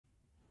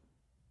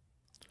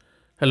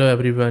Hello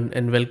everyone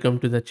and welcome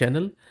to the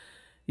channel.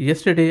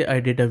 Yesterday I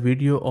did a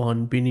video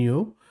on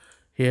Biniou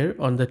here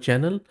on the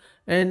channel,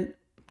 and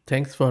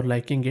thanks for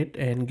liking it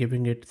and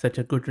giving it such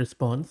a good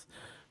response.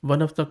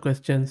 One of the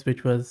questions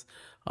which was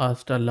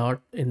asked a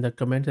lot in the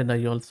comments, and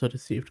I also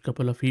received a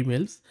couple of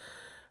emails,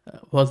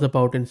 was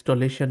about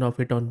installation of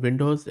it on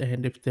Windows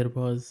and if there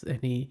was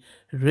any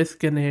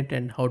risk in it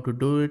and how to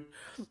do it.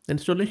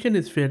 Installation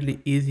is fairly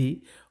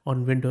easy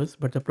on Windows,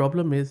 but the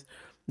problem is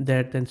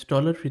that the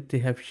installer which they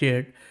have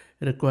shared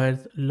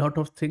requires a lot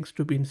of things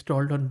to be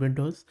installed on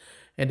Windows.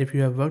 And if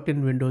you have worked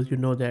in Windows, you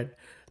know that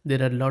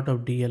there are a lot of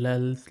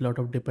DLLs, lot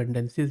of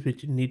dependencies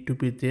which need to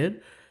be there,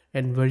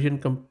 and version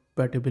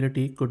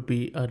compatibility could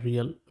be a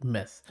real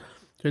mess.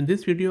 So in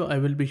this video, I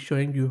will be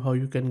showing you how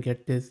you can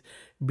get this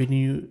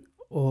Biniou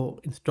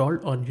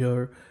installed on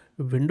your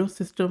Windows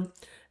system,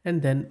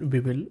 and then we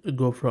will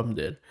go from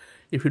there.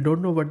 If you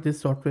don't know what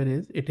this software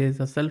is, it is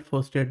a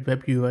self-hosted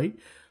web UI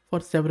for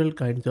several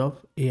kinds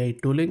of AI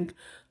tooling.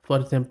 For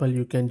example,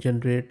 you can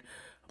generate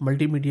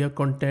multimedia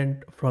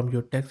content from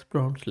your text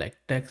prompts like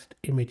text,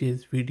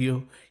 images,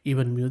 video,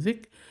 even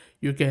music.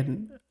 You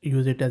can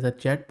use it as a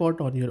chatbot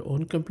on your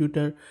own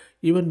computer,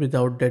 even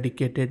without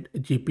dedicated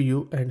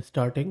GPU and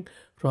starting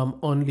from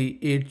only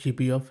 8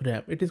 GB of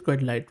RAM. It is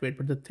quite lightweight,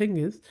 but the thing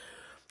is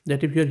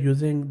that if you're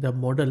using the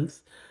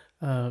models,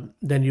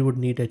 then you would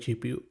need a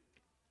GPU.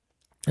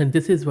 And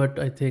this is what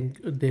I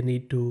think they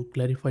need to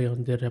clarify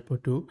on their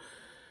repo too.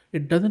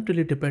 It doesn't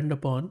really depend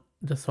upon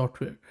the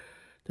software.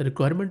 The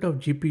requirement of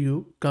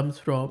GPU comes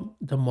from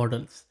the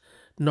models,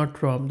 not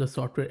from the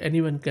software.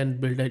 Anyone can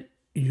build a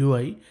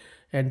UI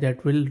and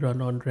that will run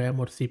on RAM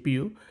or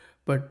CPU,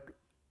 but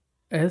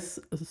as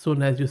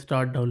soon as you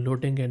start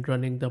downloading and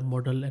running the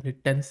model and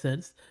it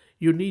tensors,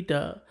 you need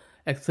a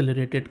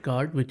accelerated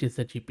card, which is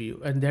a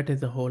GPU, and that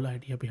is the whole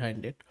idea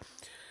behind it.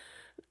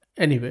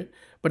 Anyway,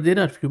 but there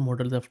are few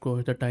models, of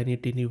course, the tiny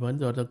teeny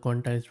ones or the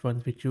quantized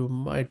ones which you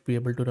might be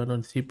able to run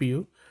on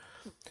CPU.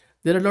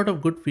 There are a lot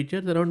of good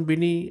features around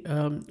Bini,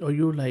 or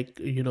you like,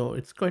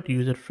 it's quite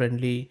user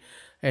friendly.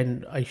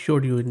 And I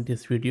showed you in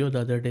this video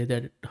the other day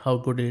that how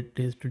good it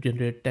is to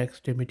generate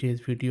text,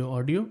 images, video,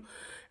 audio,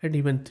 and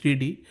even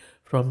 3D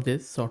from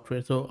this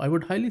software. So I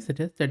would highly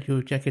suggest that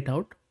you check it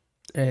out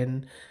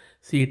and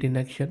see it in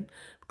action,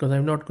 because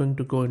I'm not going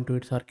to go into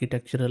its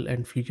architectural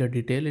and feature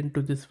detail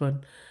into this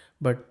one,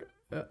 but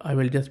I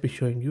will just be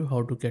showing you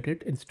how to get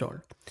it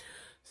installed.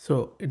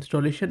 So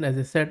installation, as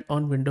I said,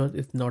 on Windows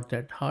is not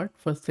that hard.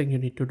 First thing you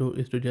need to do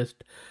is to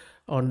just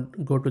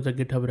go to the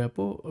GitHub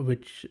repo,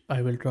 which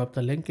I will drop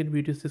the link in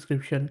video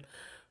description.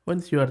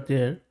 Once you are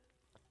there,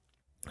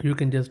 you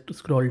can just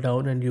scroll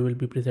down and you will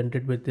be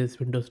presented with this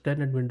Windows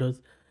 10 and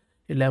Windows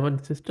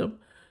 11 system.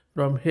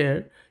 From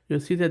here,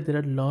 you'll see that there are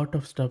a lot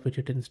of stuff which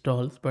it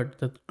installs, but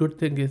the good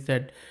thing is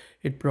that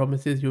it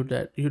promises you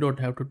that you don't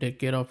have to take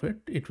care of it.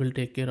 It will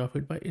take care of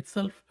it by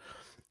itself.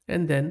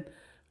 And then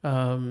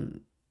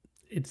um,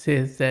 it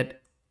says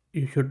that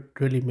you should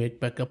really make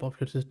backup of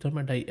your system,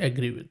 and I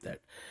agree with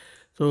that.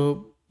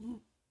 So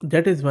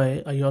that is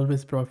why I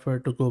always prefer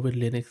to go with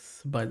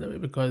Linux, by the way,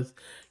 because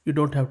you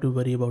don't have to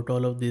worry about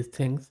all of these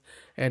things,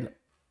 and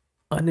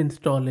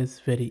uninstall is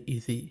very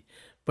easy.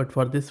 But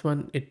for this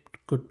one, it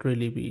could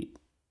really be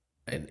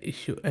an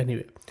issue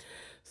anyway.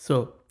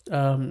 So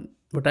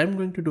what I'm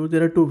going to do,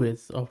 there are two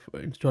ways of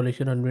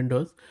installation on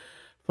Windows.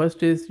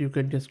 First is you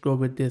can just go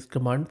with this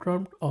command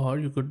prompt, or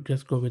you could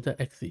just go with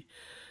the exe.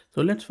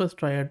 So let's first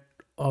try it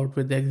out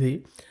with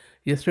exe.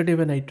 Yesterday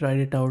when I tried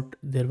it out,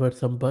 there were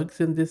some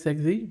bugs in this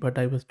exe, but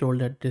I was told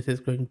that this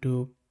is going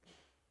to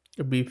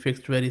be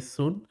fixed very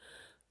soon.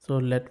 So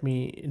let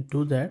me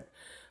do that.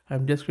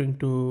 I'm just going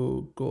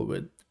to go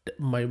with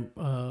my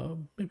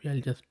maybe I'll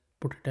just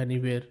put it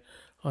anywhere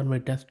on my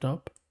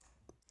desktop.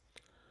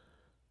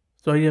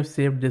 So I have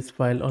saved this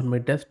file on my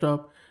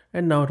desktop,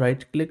 and now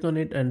right click on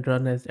it and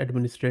run as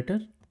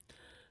administrator,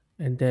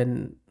 and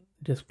then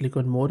just click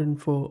on more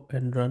info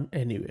and run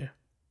anywhere.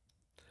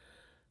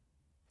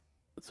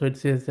 So it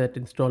says that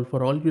install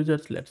for all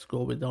users. Let's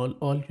go with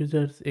all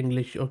users,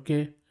 English,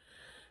 okay,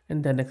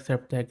 and then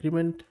accept the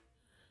agreement,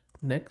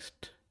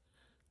 next,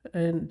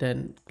 and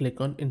then click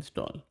on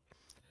install.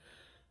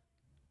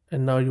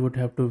 And now you would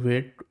have to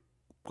wait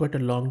quite a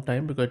long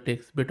time because it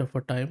takes a bit of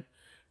a time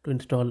to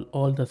install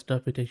all the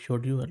stuff which I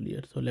showed you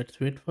earlier. So let's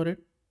wait for it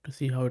to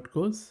see how it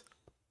goes,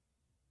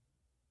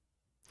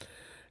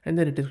 and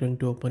then it is going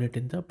to open it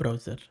in the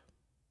browser.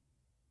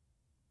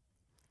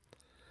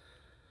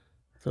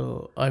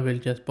 So I will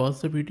just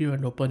pause the video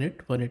and open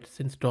it when it's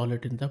installed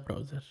it in the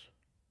browser.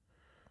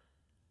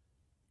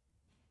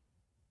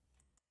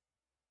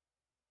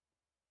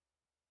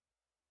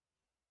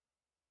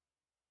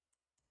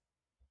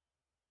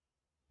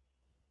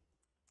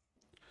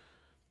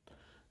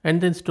 And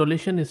the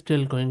installation is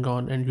still going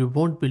on, and you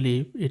won't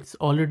believe it's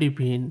already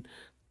been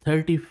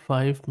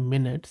 35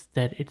 minutes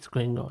that it's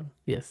going on.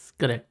 Yes,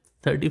 correct.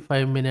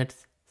 35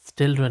 minutes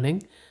still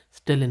running,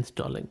 still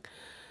installing.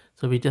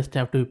 So we just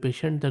have to be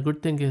patient. The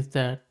good thing is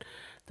that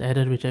the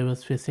error which I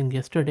was facing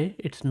yesterday,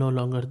 it's no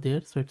longer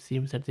there. So it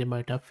seems that they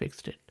might have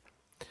fixed it.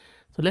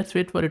 So let's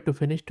wait for it to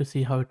finish to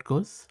see how it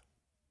goes.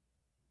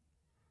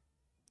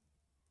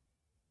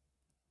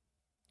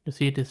 You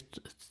see it is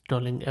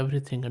installing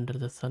everything under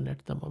the sun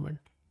at the moment.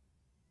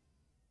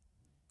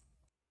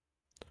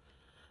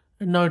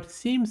 And now it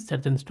seems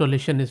that the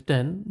installation is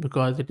done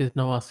because it is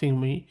now asking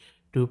me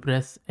to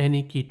press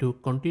any key to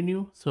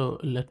continue. So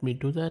let me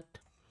do that.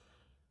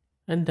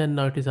 And then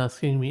now it is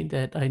asking me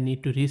that I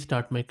need to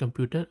restart my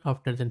computer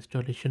after the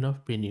installation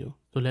of Biniou.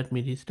 So let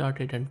me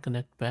restart it and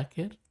connect back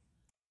here.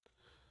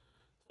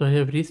 So I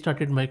have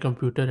restarted my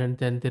computer, and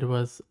then there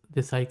was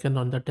this icon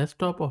on the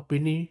desktop of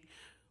Biniou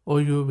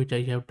OU which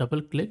I have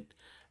double clicked,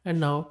 and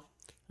now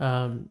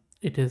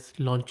it is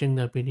launching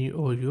the Biniou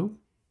OU.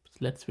 So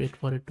let's wait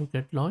for it to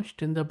get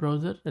launched in the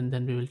browser, and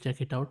then we will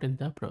check it out in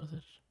the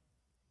browser.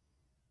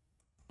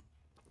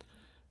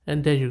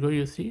 And there you go,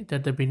 you see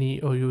that the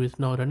Biniou OU is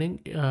now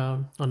running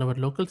on our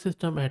local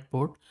system at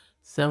port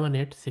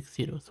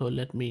 7860. So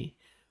let me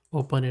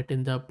open it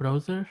in the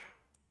browser.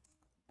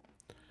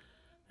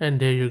 And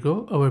there you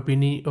go, our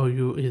Biniou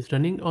OU is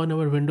running on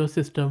our Windows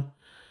system.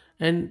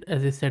 And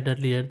as I said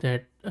earlier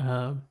that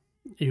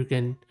you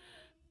can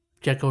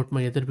check out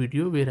my other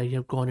video where I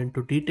have gone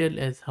into detail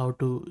as how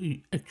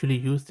to actually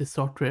use this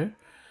software.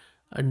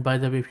 And by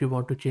the way, if you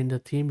want to change the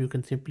theme, you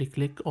can simply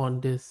click on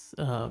this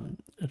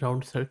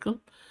round circle,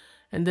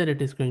 and then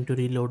it is going to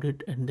reload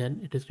it, and then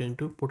it is going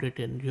to put it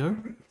in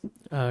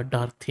your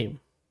dark theme.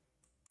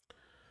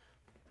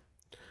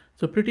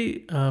 So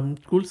pretty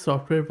cool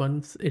software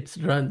once it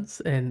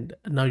runs, and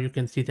now you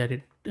can see that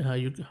how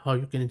you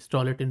can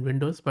install it in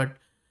Windows, but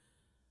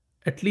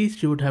at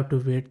least you would have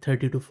to wait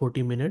 30 to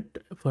 40 minutes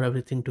for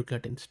everything to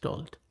get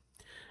installed.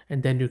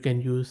 And then you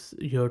can use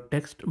your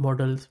text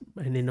models,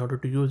 and in order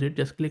to use it,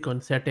 just click on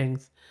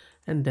settings,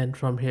 and then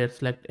from here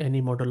select any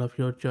model of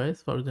your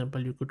choice. For example,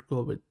 you could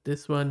go with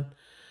this one,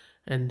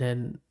 and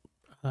then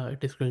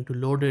it is going to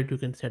load it. You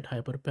can set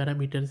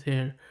hyperparameters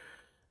here,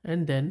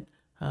 and then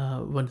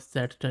once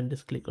that's done,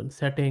 just click on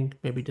setting,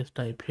 maybe just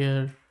type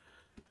here,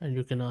 and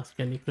you can ask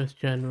any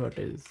question, what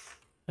is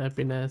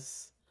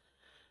happiness,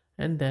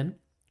 and then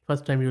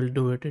first time you will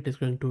do it, it is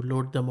going to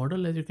load the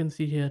model as you can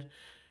see here,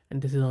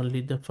 and this is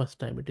only the first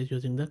time it is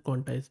using the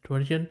quantized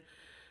version.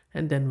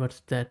 And then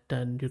once that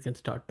done, you can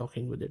start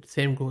talking with it.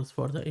 Same goes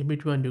for the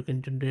image one. You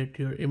can generate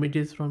your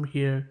images from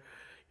here.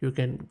 You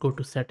can go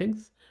to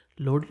settings,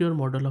 load your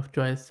model of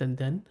choice, and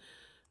then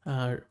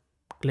uh,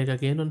 click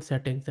again on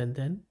settings, and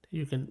then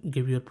you can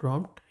give your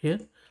prompt here.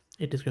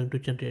 It is going to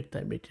generate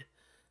the image.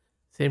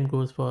 Same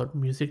goes for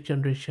music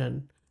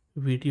generation,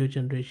 video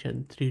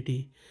generation,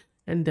 3D.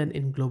 And then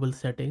in global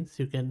settings,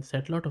 you can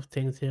set a lot of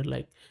things here,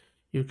 like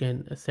you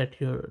can set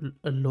your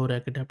low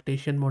rec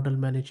adaptation model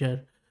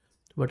manager,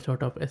 what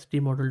sort of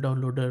SD model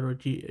downloader or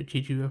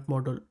GGF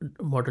model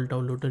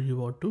downloader you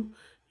want to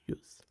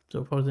use.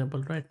 So for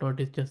example, right now it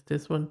is just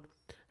this one,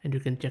 and you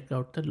can check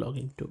out the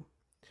logging too.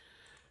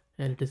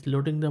 And it is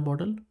loading the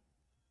model.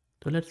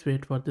 So let's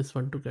wait for this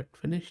one to get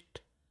finished.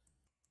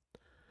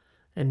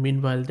 And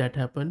meanwhile that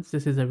happens,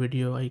 this is a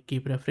video I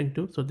keep referring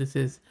to. So this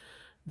is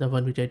the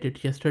one which I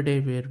did yesterday,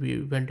 where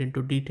we went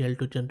into detail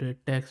to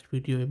generate text,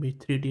 video, image,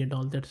 3D and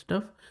all that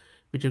stuff,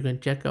 which you can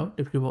check out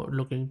if you are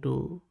looking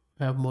to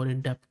have more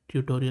in-depth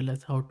tutorial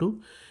as how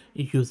to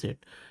use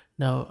it.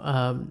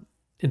 Now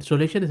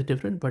installation is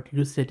different, but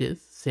usage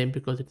is same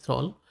because it's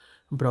all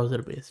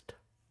browser based.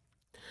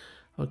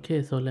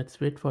 Okay, so let's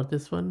wait for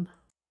this one.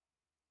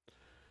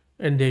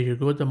 And there you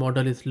go, the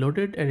model is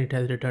loaded, and it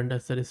has returned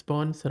us a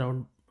response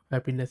around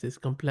happiness is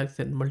complex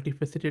and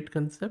multifaceted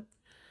concept.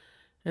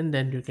 And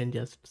then you can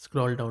just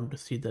scroll down to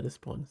see the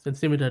response. And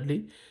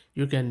similarly,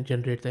 you can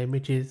generate the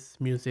images,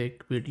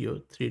 music,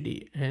 video,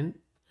 3D, and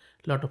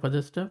a lot of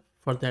other stuff.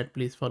 For that,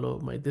 please follow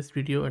this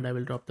video, and I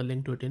will drop the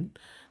link to it in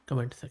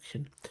comment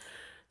section.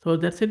 So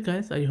that's it,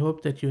 guys. I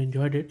hope that you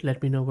enjoyed it.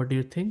 Let me know what do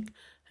you think.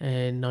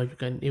 And now you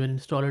can even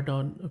install it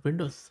on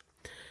Windows.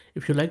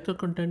 If you like the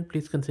content,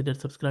 please consider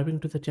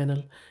subscribing to the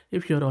channel.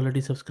 If you are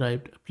already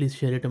subscribed, please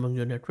share it among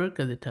your network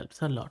as it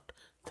helps a lot.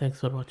 Thanks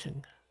for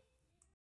watching.